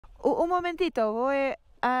Un momentito, voy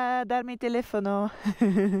a dar mi teléfono.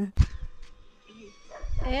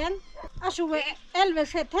 En als we 11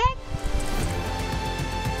 zit, hè?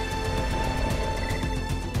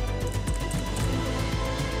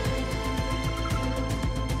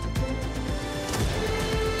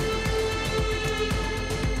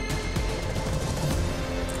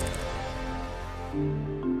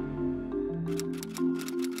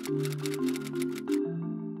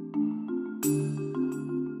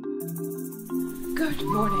 Good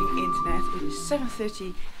morning internet, it is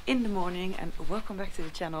 7:30 in the morning and welcome back to the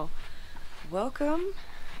channel. Welcome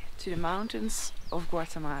to the mountains of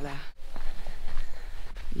Guatemala.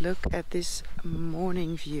 Look at this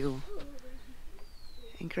morning view.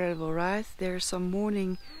 Incredible, right? There's some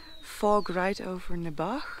morning fog right over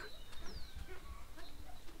Nebach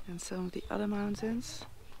and some of the other mountains.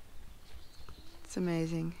 It's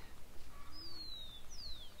amazing.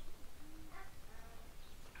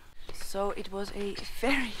 So it was a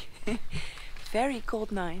very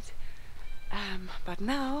cold night, but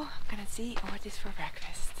now I'm gonna see what is for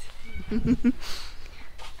breakfast.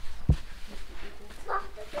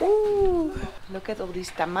 Ooh, look at all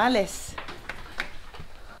these tamales.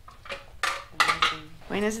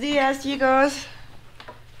 Buenos días, chicos.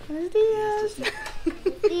 Buenos días.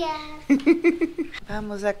 Buenos días.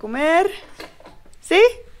 Vamos a comer. ¿Sí?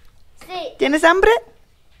 Sí. ¿Tienes hambre?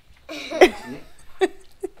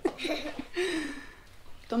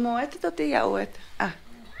 ¿Tomo esta tortilla o esta? Ah,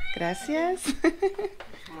 gracias.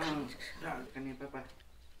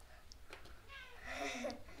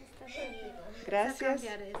 Gracias.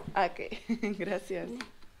 Ok, gracias.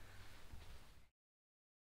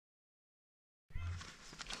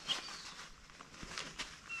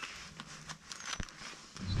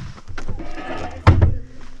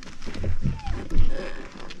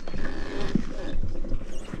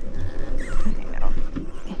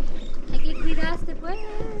 Cuidaste pues.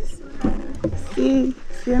 Sí,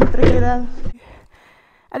 siempre cuidado.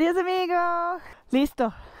 Adiós, amigo.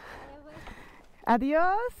 Listo.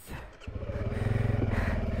 Adiós.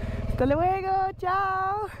 Hasta luego.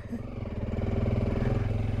 Chao.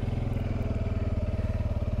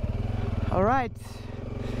 All right.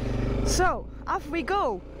 So off we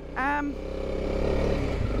go.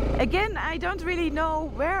 Again, I don't really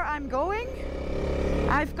know where I'm going.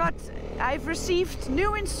 I've received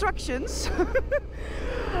new instructions.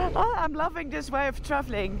 Oh, I'm loving this way of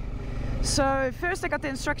traveling. So first I got the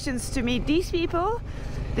instructions to meet these people,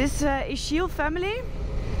 this Ishil family,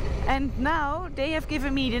 and now they have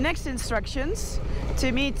given me the next instructions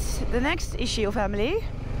to meet the next Ishil family.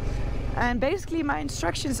 And basically my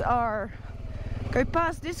instructions are go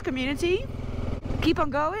past this community, keep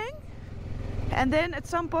on going, and then at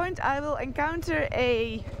some point I will encounter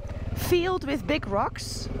a field with big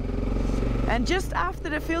rocks. And just after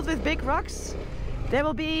the field with big rocks, there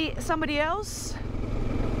will be somebody else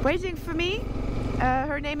waiting for me.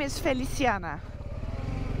 Her name is Feliciana.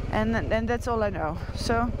 And that's all I know.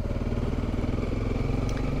 So,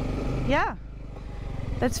 yeah,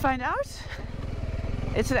 let's find out.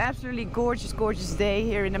 It's an absolutely gorgeous, gorgeous day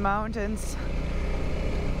here in the mountains.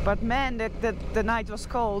 But man, the night was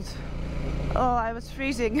cold. Oh, I was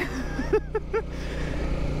freezing.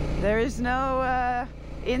 There is no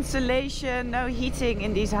insulation, no heating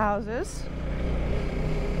in these houses,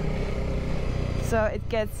 so it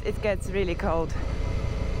gets really cold.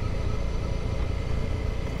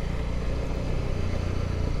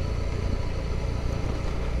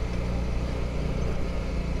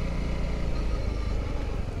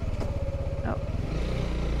 Oh.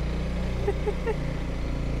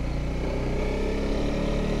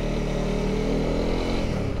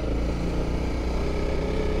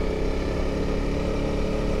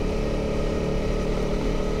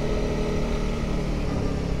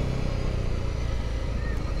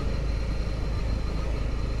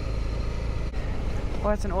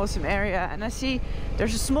 What an awesome area. And I see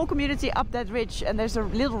there's a small community up that ridge and there's a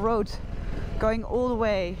little road going all the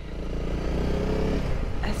way.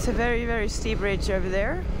 It's a very, very steep ridge over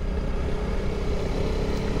there.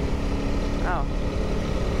 Oh,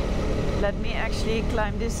 let me actually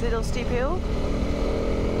climb this little steep hill.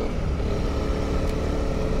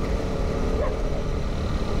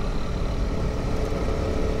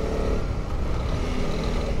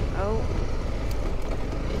 Oh.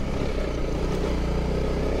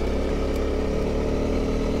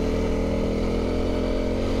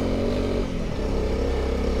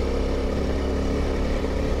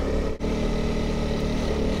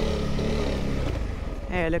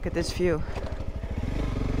 Here, look at this view.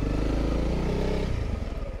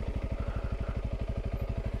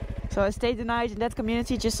 So I stayed the night in that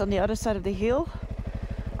community just on the other side of the hill.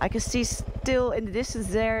 I can see still in the distance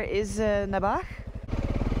there is Nabach.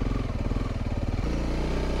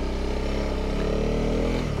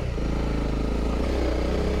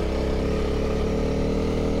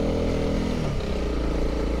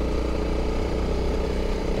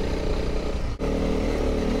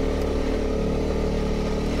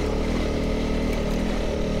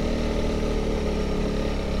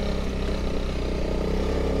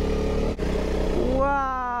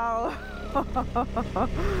 Wow!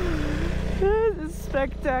 This is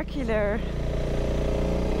spectacular.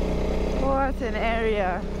 What an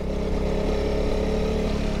area.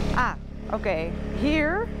 Ah, okay.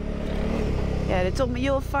 Here, yeah, they told me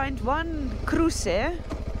you'll find one cruce,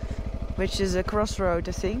 which is a crossroad,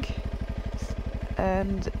 I think.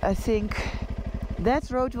 And I think that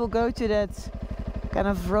road will go to that kind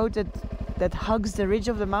of road that hugs the ridge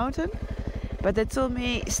of the mountain. But they told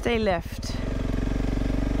me stay left,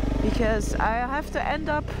 because I have to end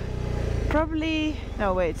up probably,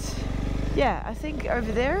 no wait, yeah, I think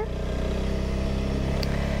over there.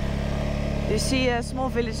 You see a small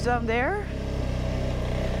village down there,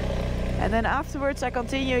 and then afterwards I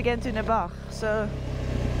continue again to Nabach. So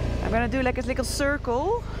I'm gonna do like a little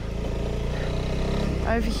circle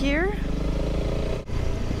over here.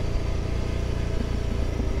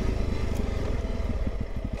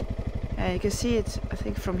 And you can see it, I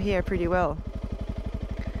think, from here pretty well.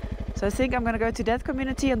 So I think I'm gonna go to that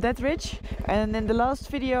community on that ridge, and in the last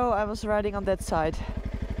video I was riding on that side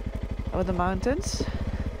of the mountains.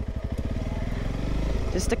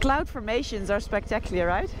 Just the cloud formations are spectacular,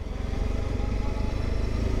 right?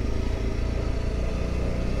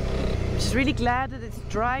 I'm just really glad that it's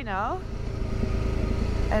dry now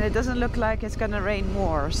and it doesn't look like it's gonna rain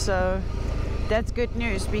more, so that's good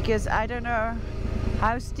news, because I don't know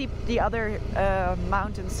how steep the other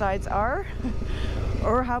mountain sides are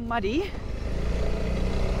or how muddy.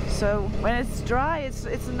 So when it's dry,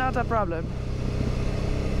 it's not a problem.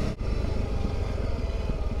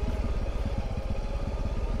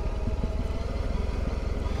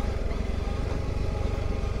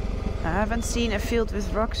 I haven't seen a field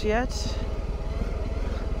with rocks yet.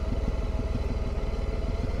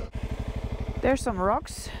 There's some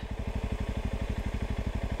rocks.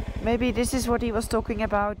 Maybe this is what he was talking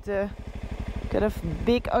about, kind of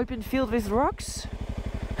big open field with rocks.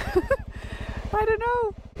 I don't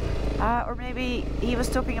know. Or maybe he was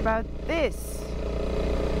talking about this.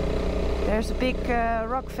 There's a big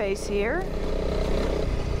rock face here.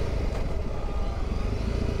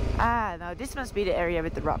 Ah, no, this must be the area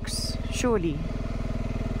with the rocks, surely.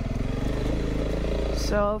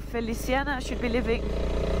 So Feliciana should be living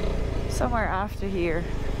somewhere after here.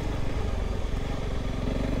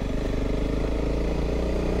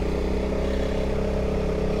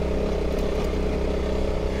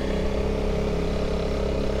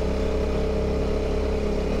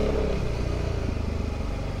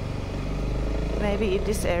 Maybe in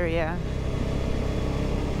this area.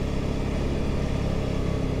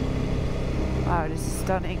 Wow, this is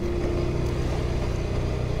stunning.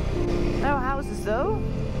 No houses though.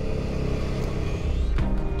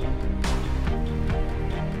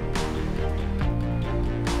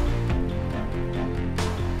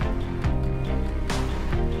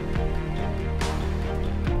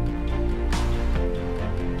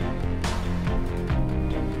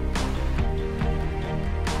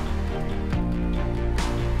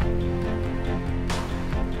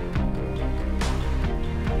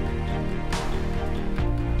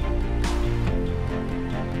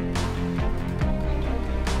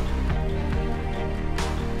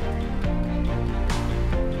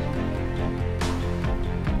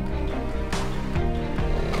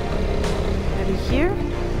 Here.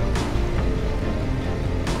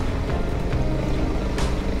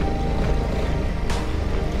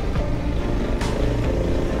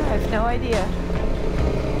 I have no idea.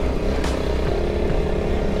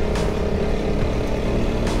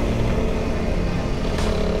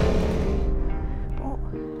 Oh.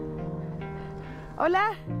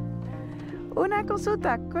 Hola, una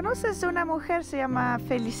consulta. ¿Conoces a una mujer se llama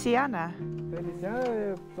Feliciana? ¿Feliciana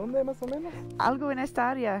de dónde más o menos? Algo en esta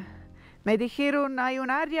área. Me dijeron hay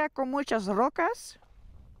un área con muchas rocas,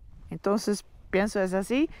 entonces pienso es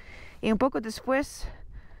así. Y un poco después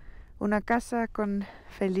una casa con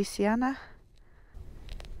Feliciana.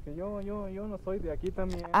 Yo no soy de aquí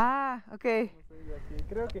también. Ah, ok. No soy de aquí.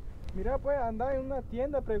 Creo que, mira, pues andar en una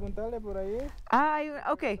tienda, preguntarle por ahí. Ah,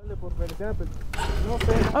 ok. Preguntarle por Feliciana, pues, no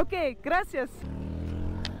sé. Ok, gracias.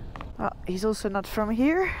 Well, he's also not from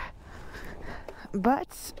here, but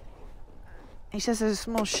he says there's a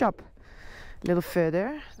small shop. A little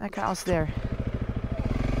further, like I asked there.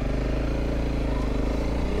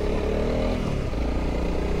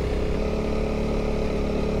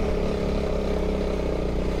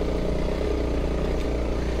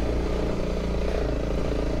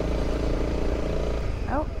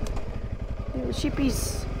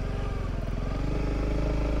 sheepies.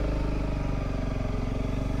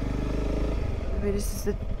 Maybe this is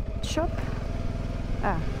the shop?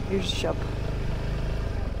 Ah, here's the shop.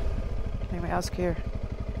 Let me ask here.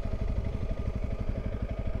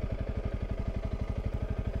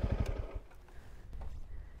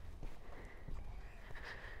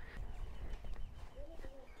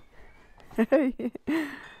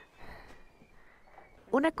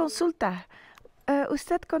 Una consulta.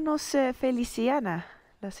 ¿Usted conoce Feliciana?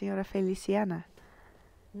 La señora Feliciana.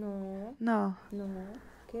 No, No. no.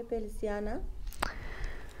 ¿Qué Feliciana?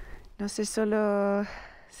 No sé, solo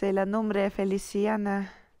sé el nombre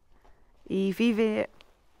Feliciana y vive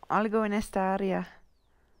algo en esta área,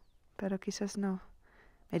 pero quizás no.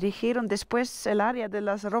 Me dijeron después el área de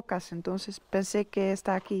las rocas, entonces pensé que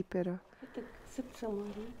está aquí, pero...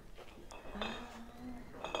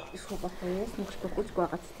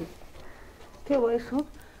 ¿Qué hueso?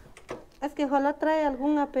 Es que ojalá trae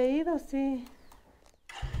algún apellido, sí.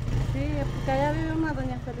 Sí, porque allá vive una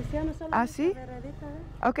doña Feliciana. ¿Ah, sí?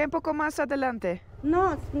 Ok, un poco más adelante.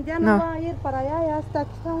 No, ya no, va a ir para allá, ya está,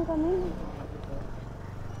 aquí está un camino.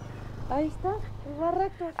 Ahí está, va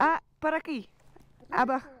recto. Ah, para aquí.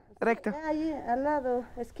 Abajo, recto. Ahí, al lado,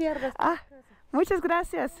 izquierda. Ah, muchas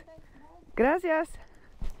gracias. Gracias.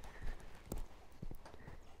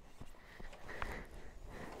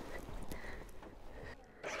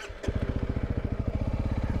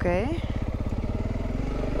 Okay.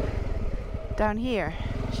 Down here,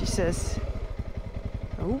 she says.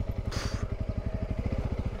 Oh.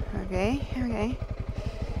 Okay, okay.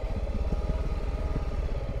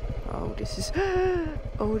 Oh, this is...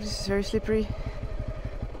 Oh, this is very slippery.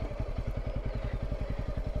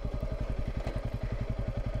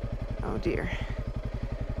 Oh dear.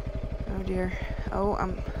 Oh dear. Oh,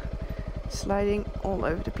 I'm sliding all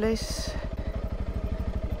over the place.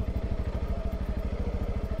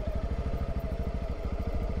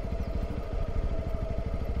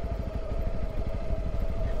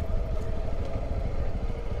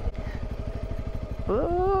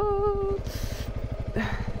 Oh.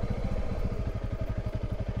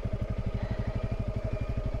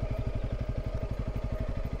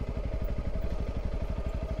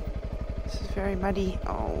 This is very muddy.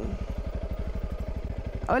 Oh.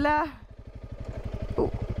 Hola. Oh.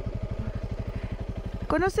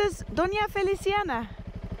 ¿Conoces Doña Feliciana?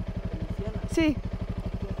 Feliciana. Sí.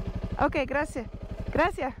 Okay, gracias.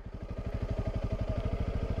 Gracias.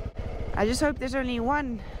 I just hope there's only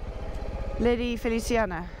one Lady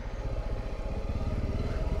Feliciana.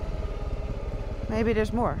 Maybe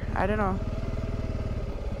there's more. I don't know.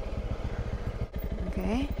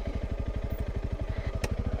 Okay.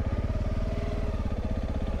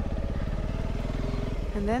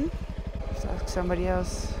 And then let's ask somebody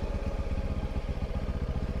else.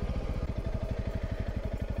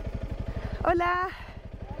 Hola.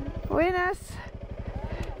 Buenas.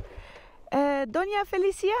 Doña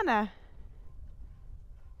Feliciana.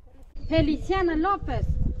 Feliciana López.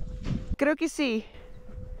 Creo que sí.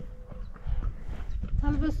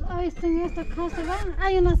 Tal vez ahí está en esta casa, ¿ven?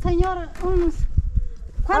 Hay una señora,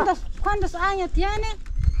 ¿cuántos años tiene?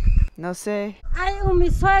 No sé. Hay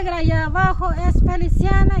mi suegra allá abajo, es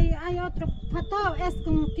Feliciana, y hay otro pato, es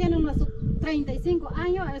como tiene unos 35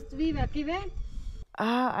 años, vive aquí, ¿ven?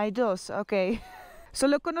 Ah, hay dos, ok.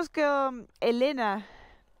 Solo conozco Elena.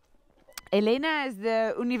 Elena es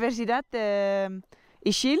de Universidad de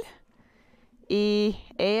Ischil y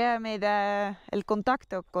ella me da el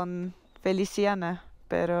contacto con Feliciana,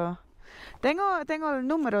 pero tengo el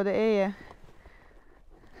número de ella.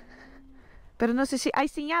 Pero no sé si hay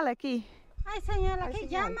señal aquí. Hay señal aquí,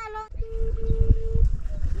 llámalo.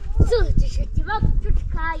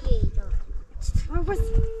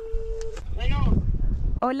 Bueno.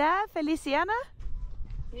 Hola, Feliciana.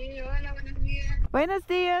 Sí, hola, buenos días. Buenos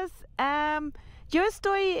días. Yo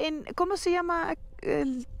estoy en, ¿cómo se llama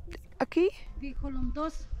aquí? Fijolón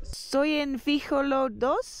 2. Soy en Fijolo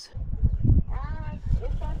 2. Ah,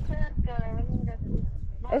 está cerca, venga,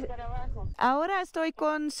 más para abajo. Ahora estoy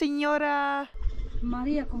con señora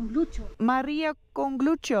María con Lucho. María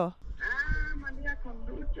Conglucho. Ah, María con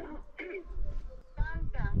Lucho.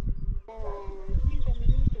 Falta 5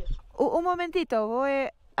 minutos. Un momentito, voy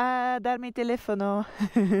a dar mi teléfono.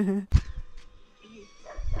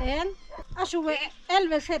 Él, a su vez, él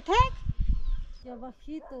besete. Ya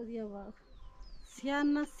bajito, ya abajo.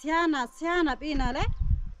 Siana, pínale.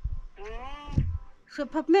 Su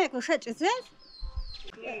papá con seches,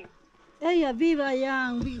 ¿eh? Ella vive allá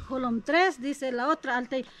en Fijolón 3, dice la otra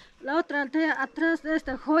aldea atrás de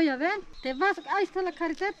esta joya, ¿ven? Te vas, ahí está la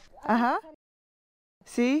carretera. Ajá.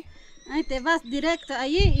 Sí. Ahí te vas directo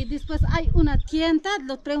allí y después hay una tienda,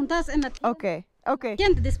 lo preguntas en la tienda. Ok, ok.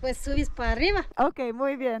 Después subes para arriba. Ok,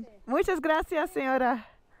 muy bien. Muchas gracias, señora.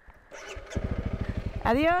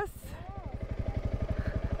 Adiós.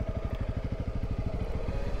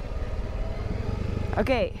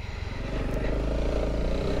 Okay.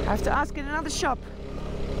 I have to ask in another shop.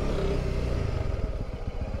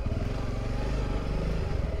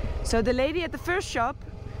 So the lady at the first shop,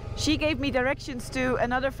 she gave me directions to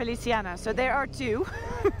another Feliciana. So there are two.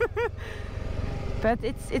 But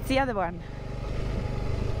it's the other one.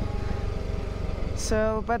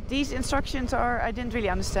 So, but these instructions are, I didn't really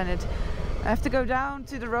understand it. I have to go down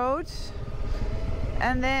to the road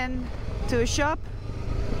and then to a shop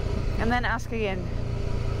and then ask again.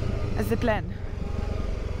 That's the plan.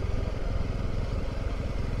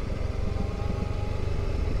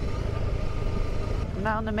 I'm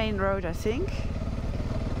now on the main road, I think.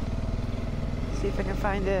 See if I can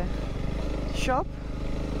find a shop.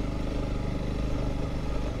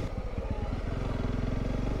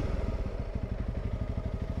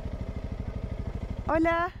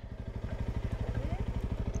 Hola.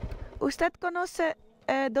 ¿Usted conoce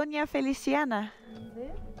Doña Feliciana?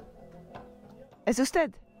 ¿Es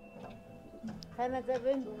usted?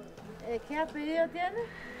 ¿Qué apellido tiene?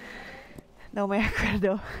 No me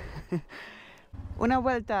acuerdo. Una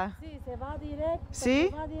vuelta. Sí, se va directo. ¿Sí?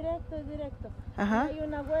 Se va directo, directo. Ajá. Hay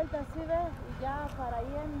una vuelta así, ¿ves? Y ya para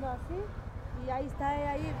yendo así. Y ahí está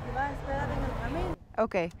ella ahí, y va a esperar en el camino.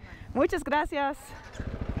 Okay. Muchas gracias.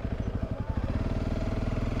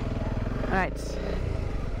 Right.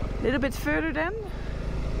 A little bit further then.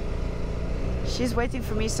 She's waiting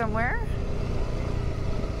for me somewhere.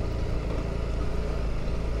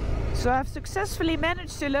 So I've successfully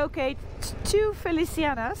managed to locate two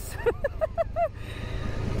Felicianas.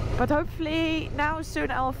 But hopefully now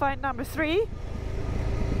soon I will find number 3,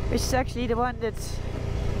 which is actually the one that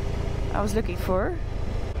I was looking for.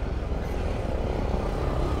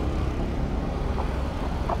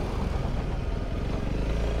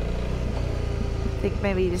 I think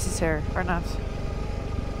maybe this is her or not.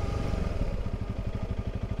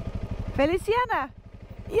 Feliciana!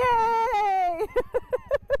 Yay!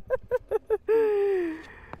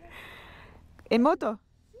 ¿En moto?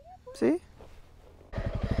 ¿Sí?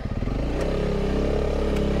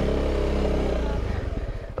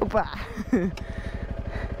 Opa.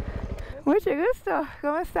 Mucho gusto.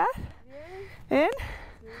 ¿Cómo estás? Bien. ¿Bien?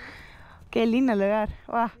 Qué lindo lugar.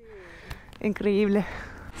 Wow. Increíble.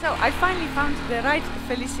 So I finally found the right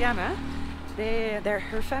Feliciana.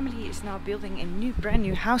 Her family is now building a brand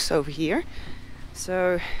new house over here.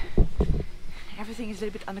 So everything is a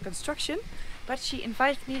little bit under construction. But she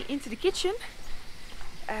invited me into the kitchen.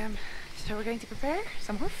 So we're going to prepare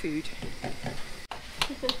some more food.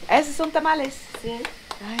 ¿Esos son tamales? Sí.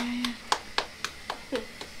 Ah, ya, ya.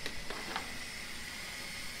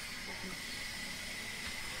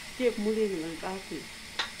 Tiếp mua đi làm bao thì.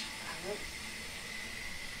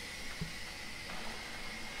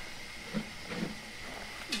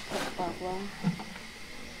 Bạc quá.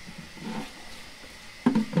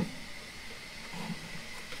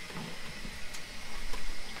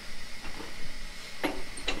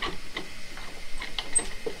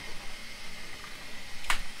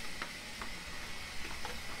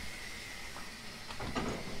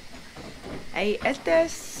 Hey, ¿esta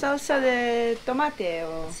es salsa de tomate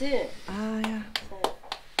o...? Sí. Ah, ya.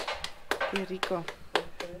 Qué rico.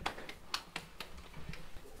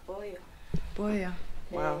 Pollo. Pollo.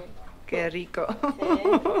 Wow. Qué rico.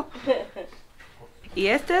 Sí. ¿Y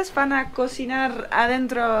estas van a cocinar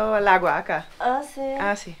adentro del agua acá? Ah, sí.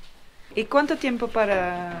 Ah, sí. ¿Y cuánto tiempo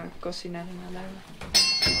para cocinar en el agua?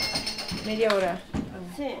 ¿Media hora?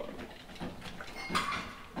 Sí.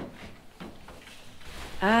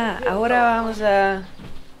 Ah, ahora vamos a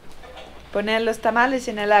poner los tamales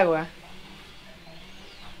en el agua.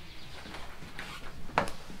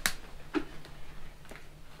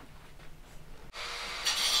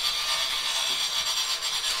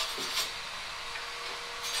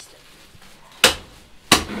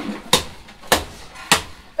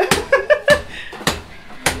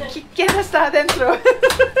 ¿Quién está adentro?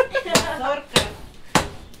 Mazorcas.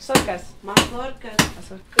 Solcas. Mazorcas.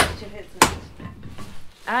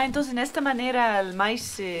 Ah, entonces en esta manera el maíz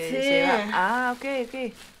se va. Ah, ok,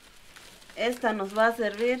 ok. Esta nos va a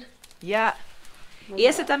servir. Ya. Y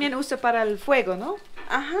ese también usa para el fuego, ¿no?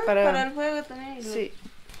 Ajá, para el fuego también. Sí.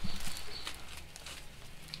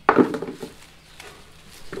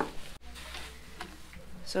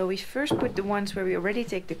 So we first put the ones where we already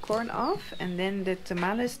take the corn off, and then the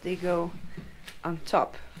tamales, they go on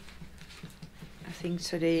top. I think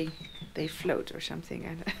so they float or something.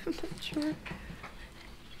 I don't know. picture.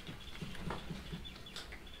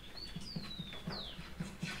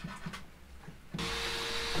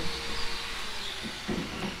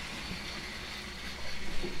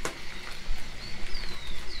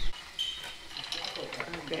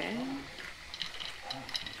 Okay.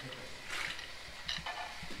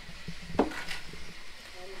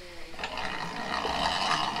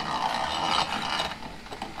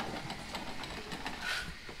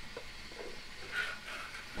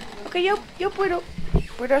 Ok, yo puedo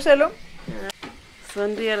hacerlo.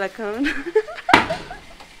 Sonríe a la cámara.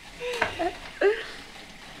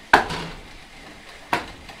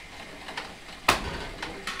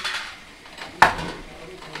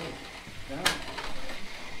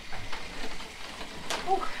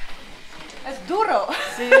 Es duro.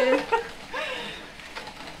 Sí,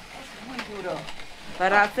 Muy duro.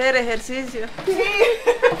 para hacer ejercicio.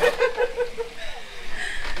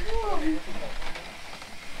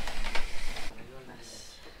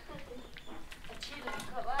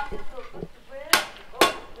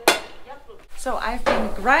 So I've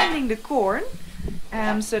been grinding the corn,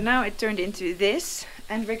 so now it turned into this,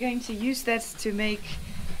 and we're going to use that to make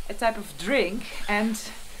a type of drink. And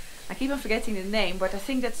I keep on forgetting the name, but I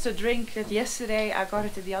think that's the drink that yesterday I got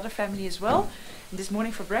it to the other family as well. And this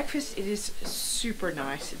morning for breakfast it is super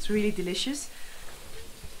nice. It's really delicious.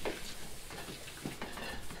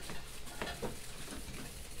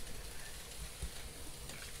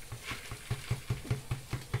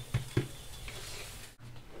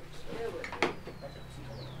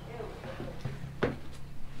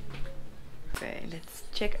 Okay, let's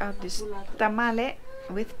check out this tamale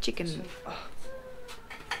with chicken. Oh.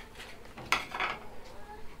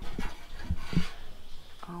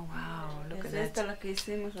 Oh wow, look at Esta that. la que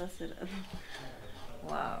hicimos hacer.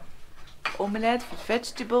 Wow. Omelette with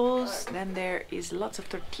vegetables, then there is lots of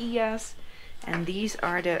tortillas, and these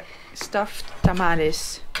are the stuffed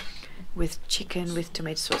tamales with chicken with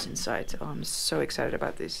tomato sauce inside. Oh, I'm so excited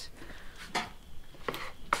about this. Look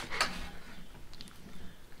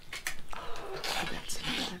at that.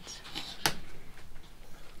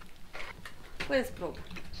 Puedes probar.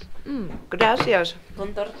 Gracias.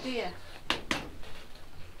 Con tortilla.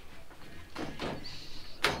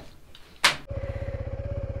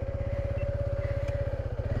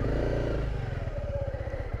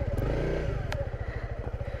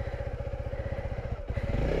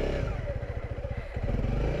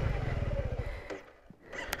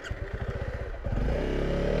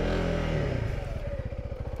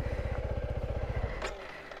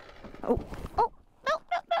 Oh, oh, no,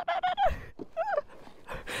 no, no, no, no.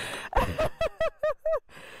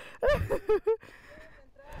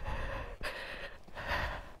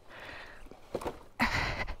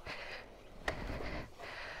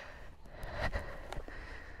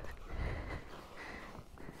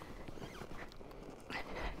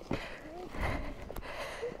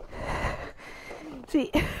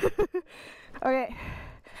 Sí. Okay.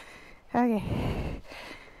 Okay.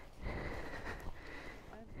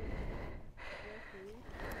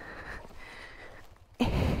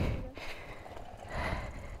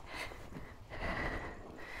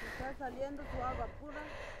 Está saliendo su agua pura.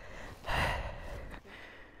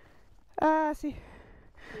 Ah, sí.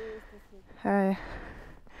 Sí, este sí. Ah, ya.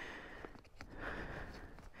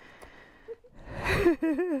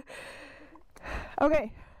 Ok.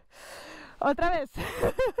 Otra vez.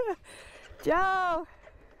 Chao.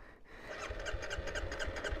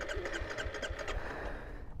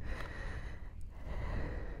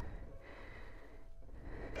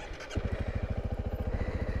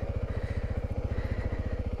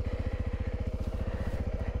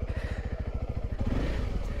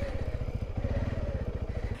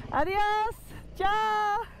 Adiós.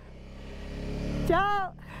 Chao.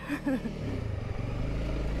 Chao.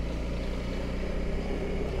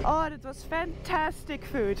 Oh, that was fantastic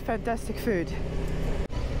food. Fantastic food.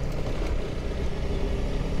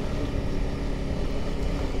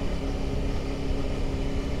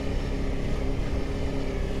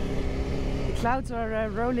 The clouds are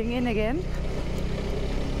rolling in again,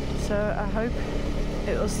 so I hope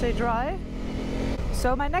it will stay dry.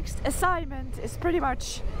 So my next assignment is pretty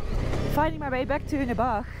much finding my way back to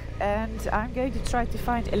Unebach, and I'm going to try to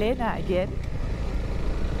find Elena again,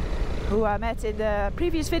 who I met in the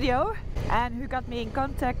previous video and who got me in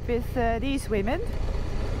contact with these women.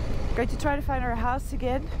 I'm going to try to find her house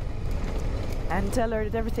again and tell her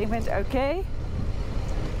that everything went okay.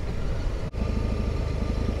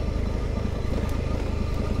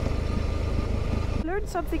 I learned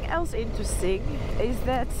something else interesting, is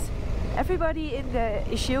that everybody in the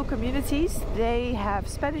Ixil communities, they have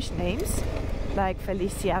Spanish names like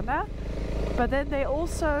Feliciana, but then they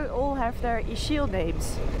also all have their Ishiel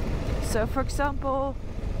names. So for example,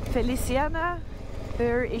 Feliciana,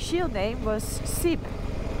 her Ishiel name was Sip,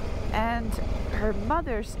 and her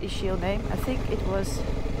mother's Ishiel name, I think it was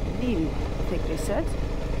Nil, I think they said.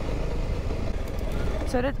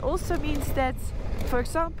 So that also means that, for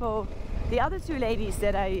example, the other two ladies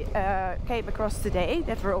that I came across today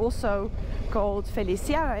that were also called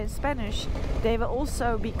Feliciana in Spanish, they will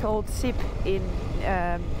also be called Sip in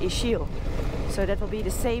Ishiel. So that will be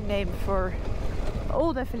the same name for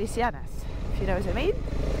all the Felicianas, if you know what I mean.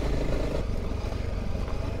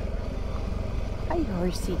 Hi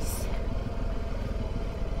horsies.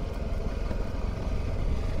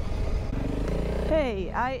 Hey,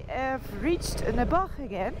 I have reached Nebach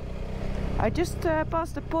again. I just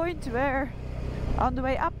passed the point where on the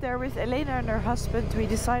way up there with Elena and her husband we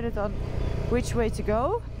decided on which way to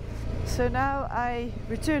go. So now I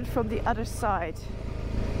returned from the other side.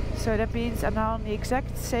 So that means I'm now on the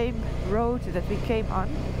exact same road that we came on.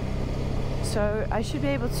 So I should be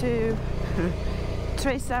able to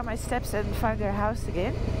trace down my steps and find their house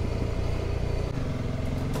again.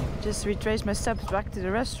 Just retrace my steps back to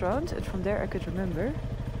the restaurant, and from there I could remember.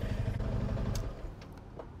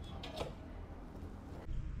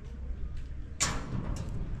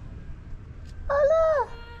 Hola.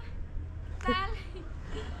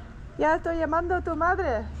 Ya estoy llamando a tu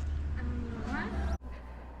madre.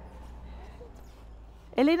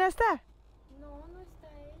 ¿Elena está? No, no está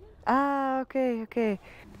ella. Ah, ok, ok.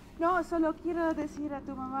 No, solo quiero decir a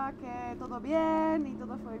tu mamá que todo bien y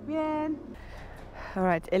todo fue bien.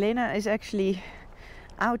 Alright, Elena is actually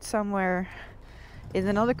out somewhere in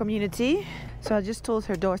another community. So I just told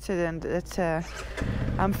her daughter then that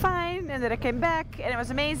I'm fine and that I came back and it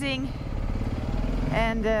was amazing.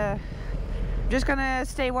 And I'm just gonna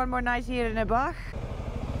stay one more night here in Nebach.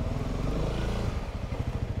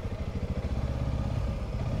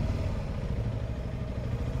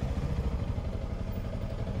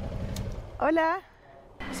 Hola!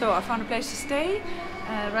 So I found a place to stay.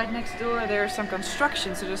 Right next door there's some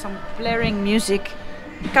construction, so there's some blaring music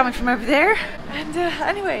coming from over there. And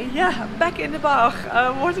anyway, yeah, I'm back in the Bach.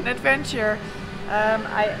 What an adventure.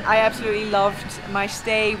 I absolutely loved my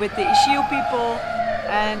stay with the Ishiel people,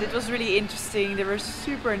 and it was really interesting. They were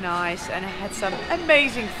super nice and I had some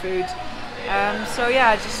amazing food. So yeah,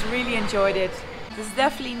 I just really enjoyed it. This is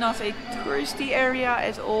definitely not a touristy area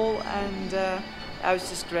at all, and it was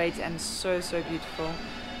just great and so beautiful.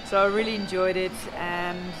 So I really enjoyed it,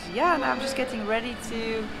 and yeah, now I'm just getting ready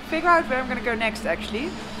to figure out where I'm gonna go next actually.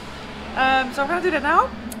 So I'm gonna do that now.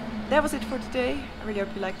 That was it for today. I really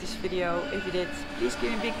hope you liked this video. If you did, please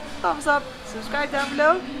give me a big thumbs up, subscribe down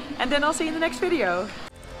below, and then I'll see you in the next video.